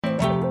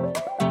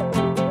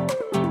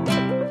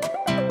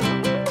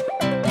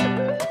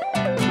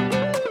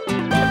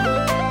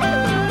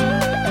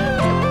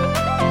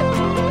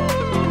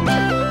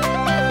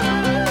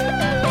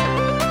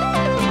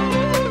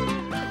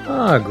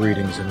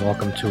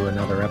welcome to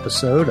another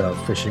episode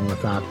of Fishing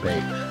Without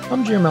Bait.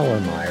 I'm Jim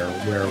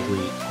Ellermeyer, where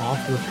we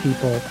offer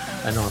people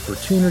an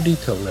opportunity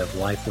to live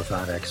life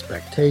without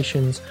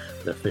expectations.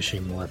 The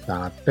fishing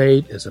without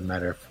bait is a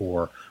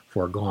metaphor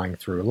for going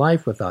through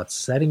life without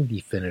setting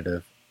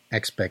definitive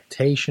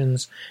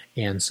expectations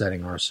and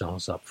setting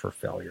ourselves up for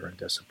failure and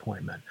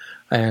disappointment.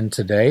 And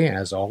today,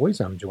 as always,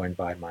 I'm joined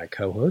by my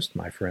co-host,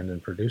 my friend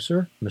and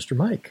producer, Mr.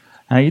 Mike.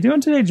 How you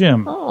doing today,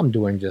 Jim? Oh, I'm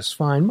doing just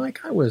fine.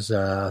 Mike, I was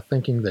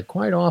thinking that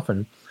quite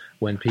often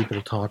when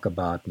people talk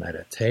about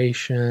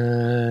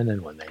meditation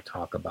and when they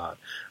talk about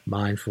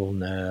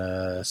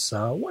mindfulness,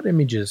 what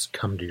images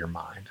come to your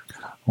mind?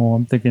 Oh,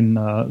 I'm thinking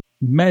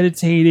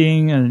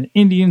meditating, an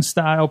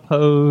Indian-style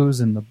pose,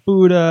 and the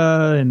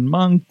Buddha, and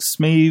monks,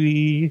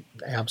 maybe.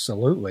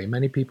 Absolutely.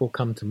 Many people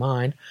come to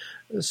mind.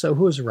 So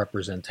who is a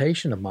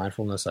representation of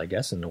mindfulness, I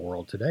guess, in the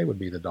world today would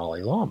be the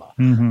Dalai Lama.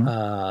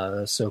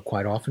 Mm-hmm. So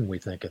quite often we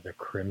think of the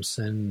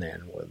crimson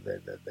and with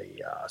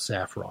the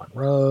saffron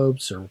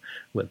robes, or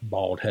with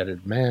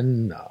bald-headed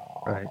men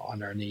right. on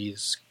their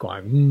knees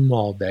going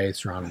all day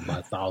surrounded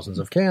by thousands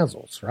of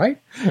candles,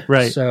 right?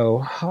 Right. So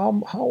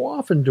how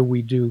often do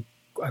we do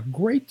a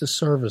great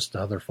disservice to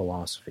other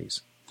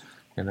philosophies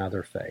and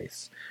other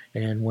faiths?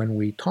 And when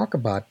we talk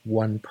about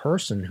one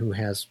person who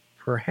has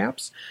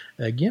perhaps,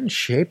 again,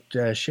 shaped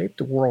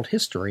the world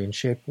history and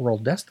shaped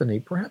world destiny,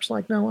 perhaps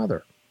like no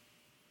other.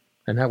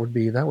 And that would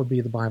be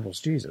the Bible's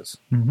Jesus.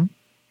 Mm-hmm.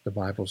 The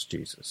Bible's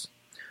Jesus.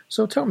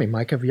 So tell me,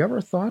 Mike, have you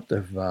ever thought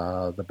of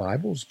the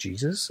Bible's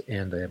Jesus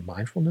and a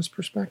mindfulness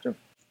perspective?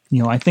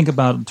 You know, I think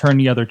about turn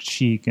the other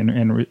cheek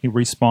and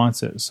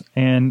responses,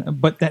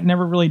 but that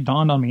never really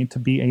dawned on me to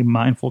be a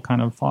mindful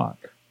kind of thought.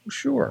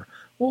 Sure.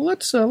 Well,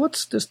 let's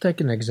just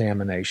take an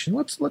examination.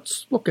 Let's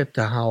look at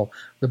how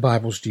the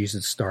Bible's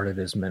Jesus started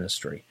his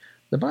ministry.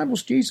 The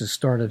Bible's Jesus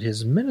started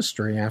his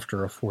ministry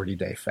after a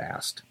 40-day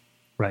fast.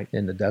 Right.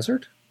 In the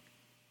desert,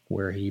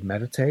 where he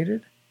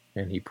meditated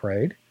and he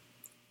prayed.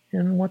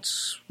 And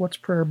what's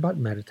prayer but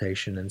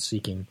meditation and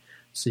seeking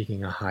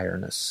a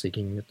highness,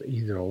 seeking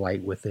either a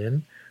light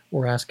within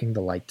or asking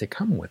the light to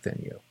come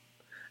within you.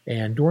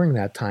 And during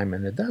that time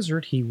in the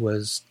desert, he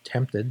was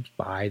tempted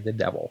by the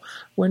devil.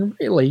 When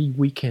really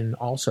we can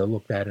also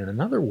look at it in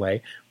another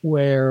way,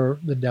 where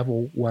the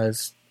devil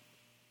was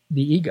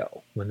the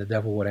ego. When the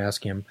devil would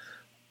ask him,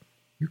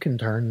 you can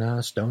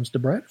turn stones to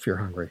bread if you're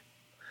hungry.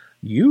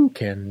 You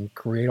can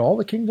create all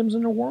the kingdoms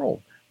in the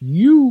world.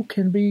 You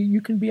can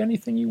be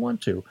anything you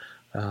want to.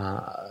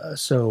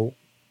 So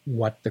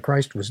what the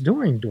Christ was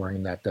doing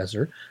during that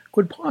desert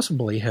could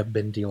possibly have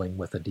been dealing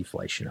with a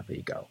deflation of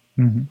ego.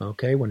 Mm-hmm.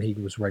 Okay, when he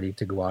was ready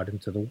to go out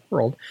into the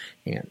world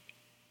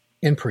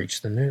and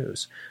preach the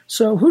news.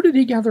 So who did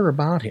he gather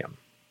about him?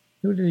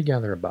 Who did he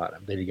gather about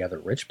him? Did he gather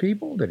rich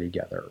people? Did he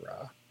gather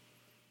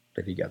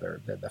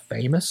the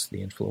famous,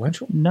 the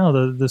influential? No,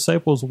 the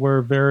disciples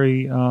were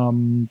very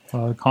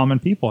common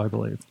people, I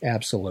believe.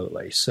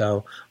 Absolutely.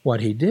 So what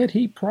he did,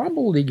 he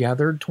probably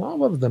gathered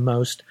 12 of the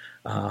most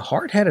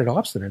hard-headed,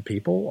 obstinate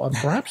people,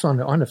 perhaps on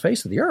the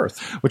face of the earth.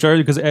 Which are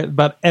because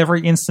about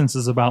every instance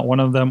is about one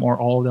of them or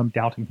all of them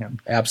doubting him.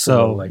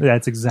 Absolutely. So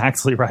that's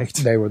exactly right.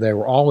 They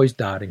were always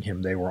doubting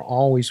him. They were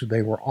always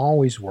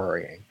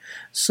worrying.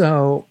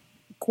 So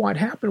what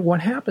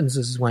happens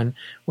is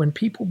when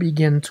people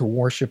begin to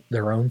worship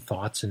their own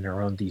thoughts and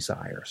their own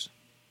desires,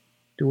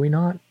 do we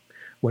not?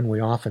 When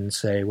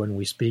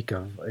we speak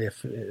of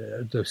if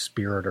the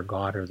Spirit or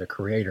God or the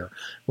Creator,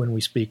 when we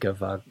speak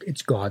of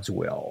it's God's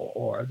will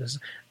or this,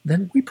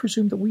 then we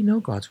presume that we know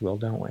God's will,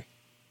 don't we?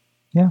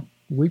 Yeah.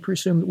 We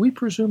presume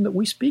that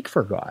we speak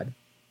for God.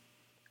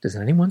 Does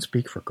anyone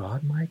speak for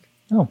God, Mike?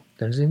 No.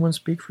 Does anyone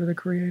speak for the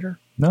Creator?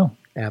 No.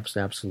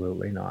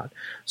 Absolutely not.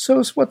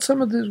 So what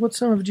some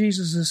of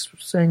Jesus'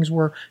 sayings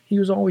were, he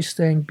was always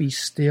saying, be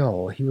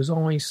still. He was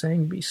always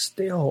saying, be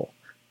still.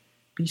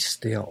 Be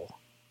still.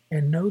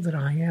 And know that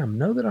I am.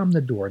 Know that I'm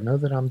the door. Know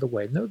that I'm the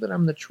way. Know that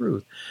I'm the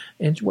truth.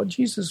 And what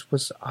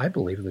I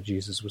believe that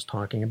Jesus was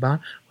talking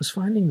about, was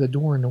finding the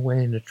door and the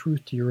way and the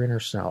truth to your inner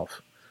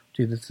self,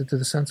 to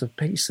the sense of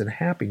peace and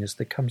happiness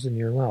that comes in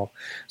your life.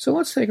 So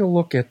let's take a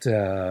look at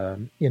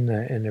in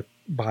the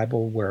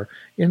Bible, where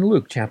in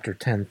Luke chapter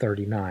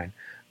 10:39,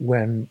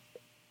 when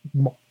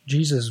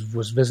Jesus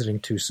was visiting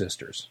two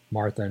sisters,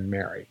 Martha and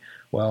Mary.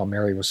 Well,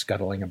 Martha was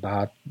scuttling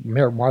about,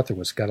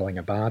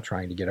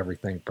 trying to get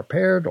everything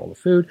prepared, all the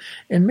food,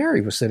 and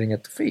Mary was sitting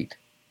at the feet,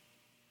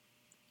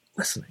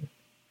 listening.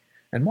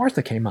 And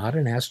Martha came out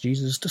and asked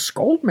Jesus to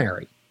scold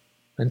Mary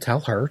and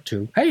tell her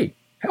to, hey,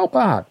 help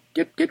out,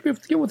 get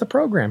with the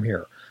program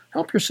here,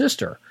 help your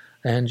sister.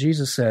 And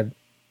Jesus said,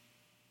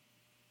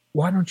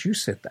 why don't you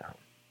sit down?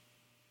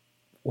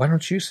 Why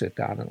don't you sit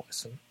down and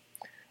listen?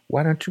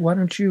 Why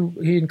don't you,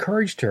 he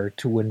encouraged her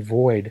to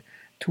avoid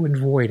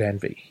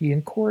envy. He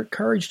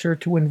encouraged her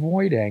to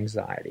avoid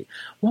anxiety.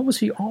 What was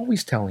he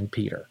always telling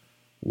Peter?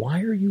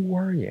 Why are you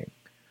worrying?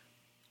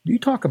 You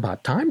talk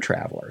about time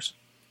travelers.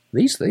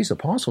 These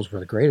apostles were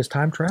the greatest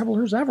time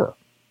travelers ever.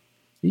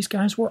 These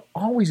guys were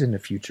always in the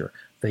future.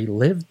 They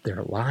lived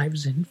their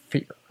lives in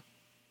fear.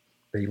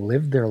 They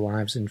lived their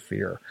lives in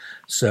fear.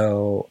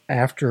 So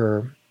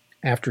after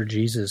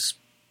Jesus'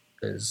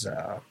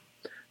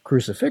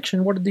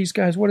 crucifixion, what did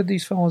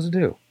these fellows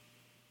do?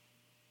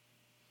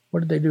 What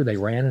did they do? They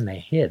ran and they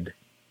hid.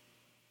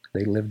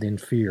 They lived in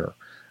fear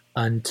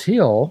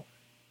until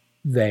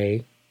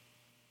they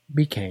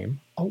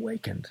became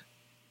awakened.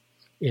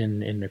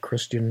 In the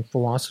Christian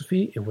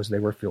philosophy, it was they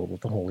were filled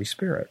with the Holy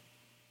Spirit.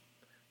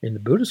 In the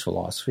Buddhist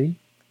philosophy,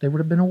 they would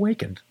have been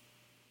awakened.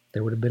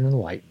 They would have been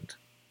enlightened,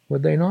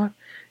 would they not?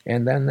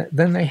 And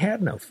then they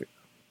had no fear.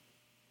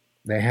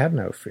 They had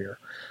no fear.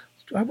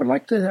 I'd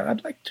like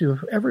to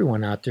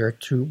everyone out there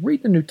to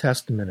read the New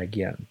Testament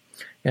again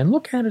and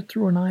look at it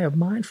through an eye of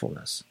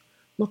mindfulness.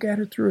 Look at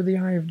it through the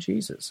eye of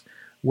Jesus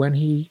when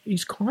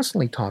he's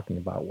constantly talking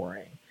about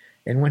worrying.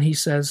 And when he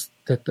says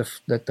that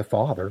the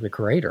Father, the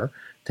Creator,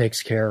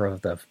 takes care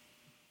of the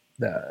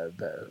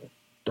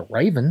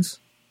ravens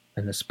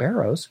and the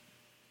sparrows,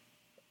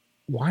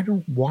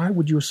 why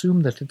would you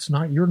assume that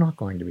you're not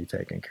going to be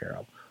taken care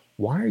of?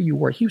 Why are you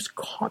worried? He was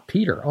caught,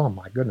 Peter. Oh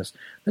my goodness,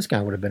 this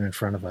guy would have been in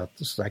front of a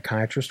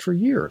psychiatrist for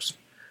years.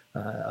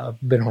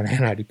 Been on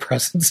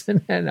antidepressants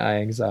and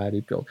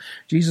anti-anxiety pills.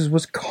 Jesus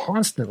was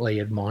constantly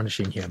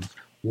admonishing him.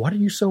 What are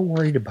you so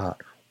worried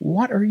about?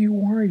 What are you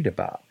worried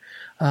about?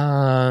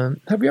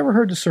 Have you ever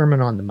heard the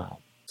Sermon on the Mount?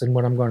 And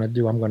what I'm going to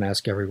do, I'm going to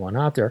ask everyone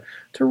out there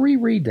to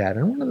reread that.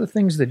 And one of the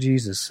things that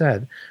Jesus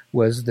said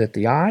was that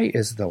the eye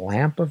is the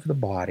lamp of the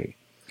body.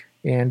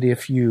 And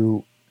if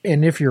your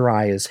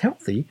eye is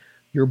healthy,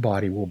 your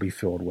body will be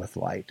filled with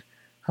light.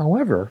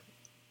 However,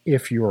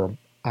 if your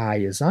eye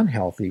is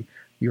unhealthy,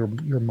 your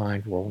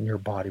mind will and your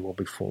body will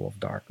be full of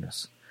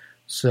darkness.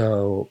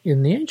 So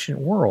in the ancient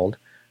world,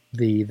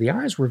 the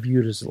eyes were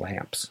viewed as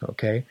lamps,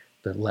 okay,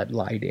 that let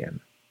light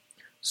in.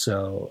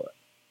 So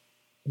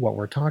what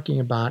we're talking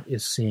about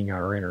is seeing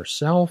our inner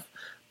self,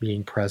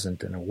 being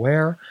present and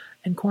aware.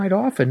 And quite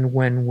often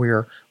when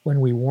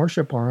we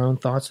worship our own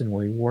thoughts and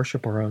we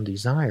worship our own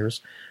desires,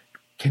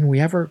 do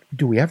we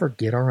ever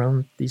get our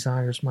own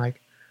desires,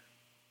 Mike?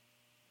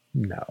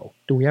 No.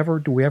 Do we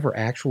ever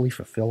actually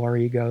fulfill our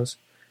egos?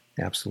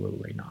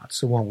 Absolutely not.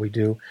 So what we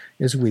do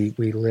is we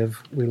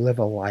live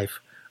a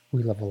life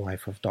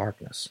of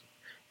darkness.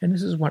 And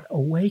this is what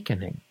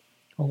awaken.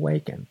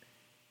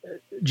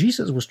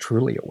 Jesus was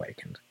truly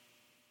awakened.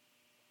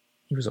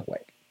 He was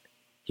awake.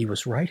 He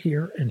was right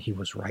here and he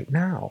was right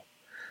now.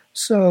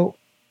 So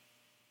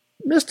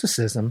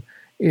mysticism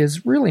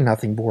is really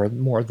nothing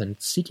more than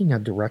seeking a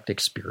direct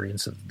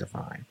experience of the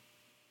divine.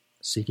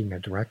 Seeking a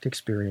direct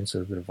experience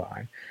of the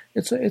divine.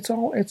 It's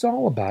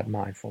all about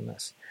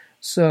mindfulness.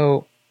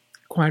 So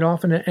quite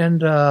often,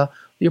 and the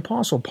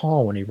Apostle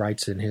Paul, when he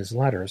writes in his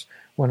letters,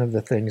 one of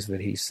the things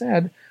that he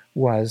said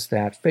was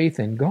that faith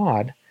in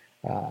God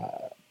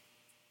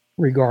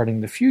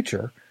regarding the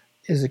future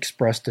is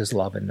expressed as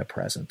love in the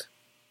present.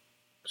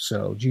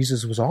 So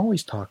Jesus was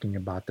always talking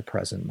about the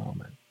present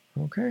moment,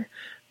 okay?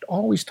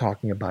 Always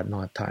talking about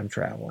not time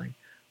traveling.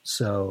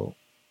 So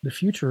the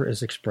future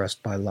is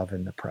expressed by love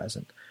in the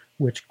present,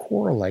 which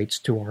correlates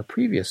to our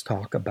previous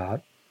talk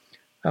about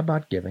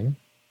giving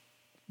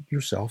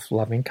yourself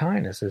loving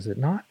kindness, is it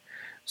not?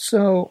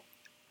 So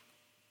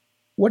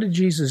what did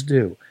Jesus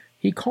do?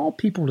 He called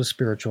people to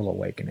spiritual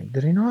awakening,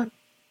 did he not?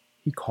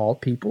 He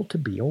called people to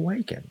be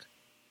awakened.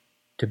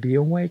 To be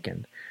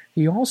awakened.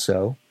 He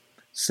also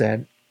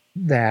said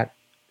that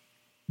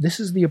this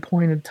is the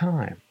appointed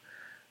time.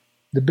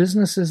 The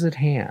business is at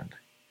hand.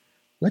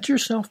 Let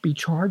yourself be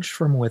charged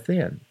from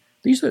within.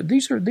 These are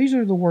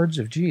the words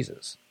of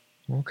Jesus.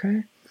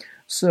 Okay?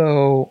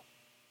 So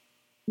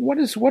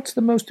what's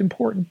the most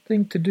important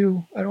thing to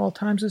do at all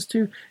times is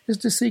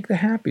to seek the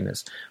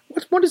happiness.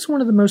 What is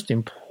one of the most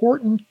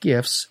important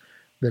gifts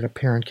that a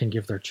parent can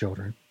give their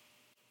children?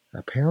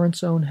 A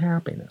parent's own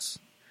happiness.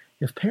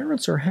 If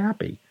parents are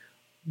happy,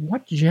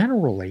 what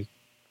generally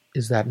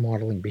is that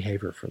modeling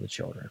behavior for the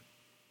children?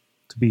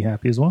 To be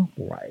happy as well.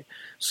 Right.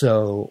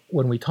 So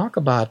when we talk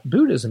about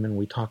Buddhism and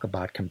we talk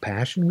about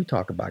compassion, we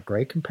talk about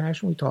great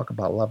compassion, we talk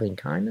about loving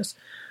kindness,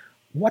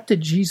 what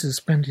did Jesus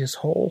spend his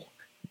whole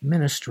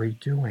ministry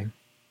doing?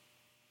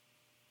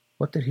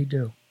 What did he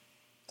do?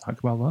 Talk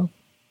about love.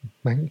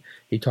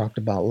 He talked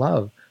about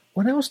love.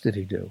 What else did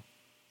he do?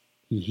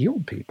 He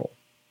healed people.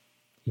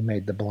 He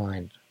made the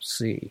blind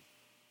see,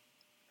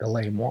 the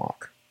lame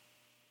walk.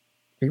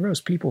 He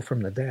rose people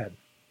from the dead.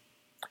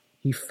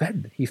 He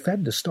fed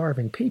the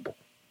starving people,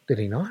 did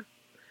he not?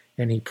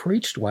 And he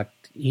preached what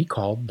he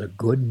called the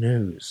good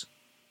news.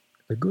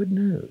 The good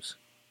news.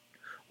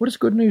 What is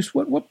good news?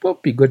 What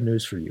would be good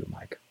news for you,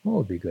 Mike? What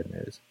would be good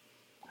news?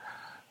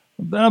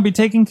 That I'll be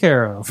taken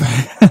care of.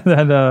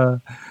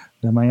 that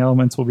my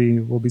ailments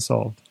will be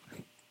solved.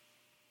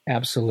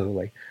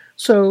 Absolutely.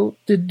 So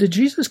did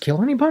Jesus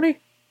kill anybody?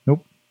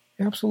 Nope.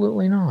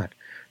 Absolutely not.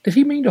 Did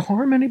he mean to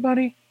harm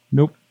anybody?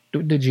 Nope.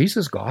 Did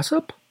Jesus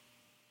gossip?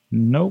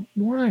 Nope.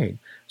 Right.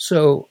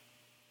 So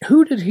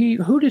who did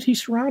he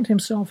surround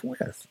himself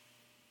with?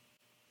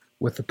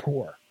 With the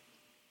poor,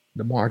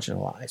 the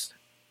marginalized,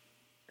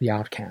 the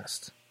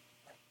outcasts.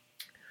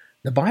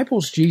 The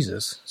Bible's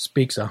Jesus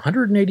speaks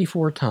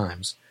 184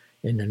 times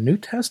in the New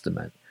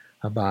Testament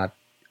about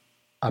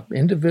an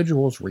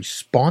individual's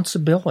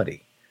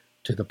responsibility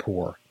to the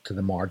poor, to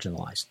the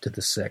marginalized, to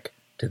the sick,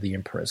 to the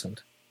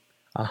imprisoned.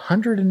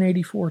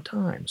 184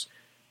 times.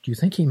 Do you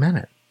think he meant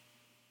it?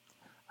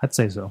 I'd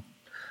say so.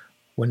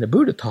 When the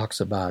Buddha talks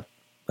about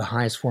the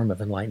highest form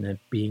of enlightenment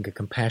being a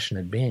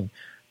compassionate being,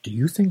 do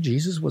you think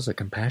Jesus was a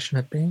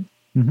compassionate being?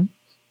 Mm-hmm.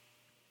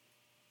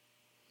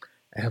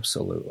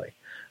 Absolutely.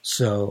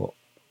 So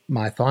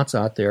my thoughts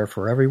out there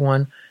for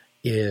everyone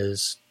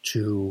is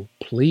to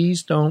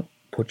please don't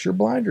put your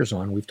blinders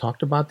on. We've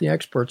talked about the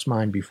expert's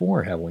mind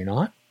before, have we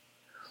not?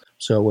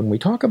 So when we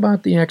talk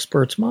about the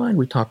expert's mind,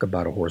 we talk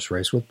about a horse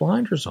race with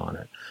blinders on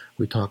it.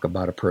 We talk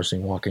about a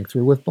person walking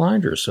through with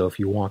blinders. So if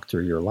you walk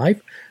through your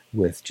life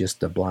with just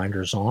the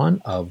blinders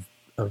on of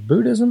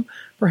Buddhism,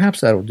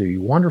 perhaps that'll do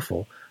you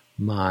wonderful.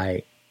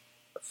 My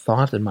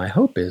thought and my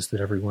hope is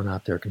that everyone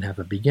out there can have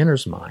a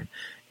beginner's mind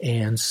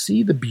and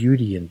see the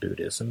beauty in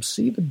Buddhism,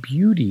 see the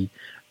beauty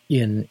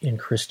in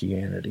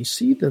Christianity,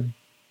 see the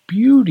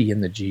beauty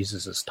in the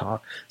Jesus'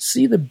 talk,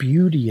 see the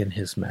beauty in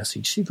his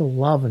message, see the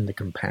love and the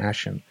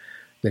compassion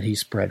that he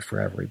spread for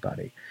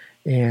everybody.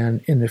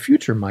 And in the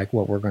future, Mike,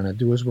 what we're going to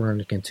do is we're going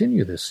to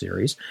continue this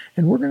series,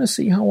 and we're going to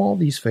see how all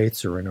these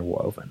faiths are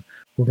interwoven.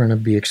 We're going to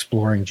be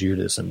exploring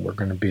Judaism. We're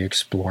going to be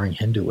exploring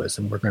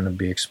Hinduism. We're going to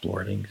be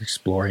exploring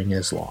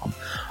Islam.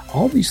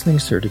 All these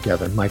things are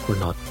together. Mike, we're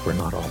not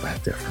all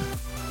that different.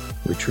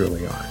 We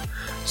truly aren't.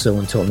 So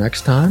until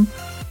next time,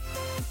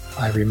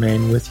 I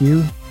remain with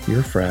you,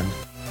 your friend,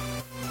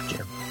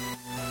 Jim.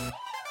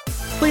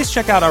 Please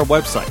check out our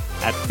website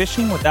at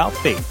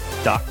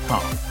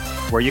fishingwithoutbait.com,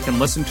 where you can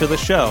listen to the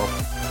show,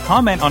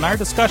 comment on our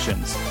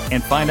discussions,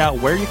 and find out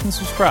where you can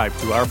subscribe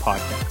to our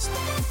podcast.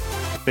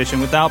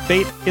 Fishing Without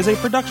Bait is a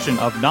production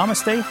of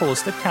Namaste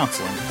Holistic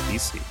Counseling,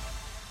 BC.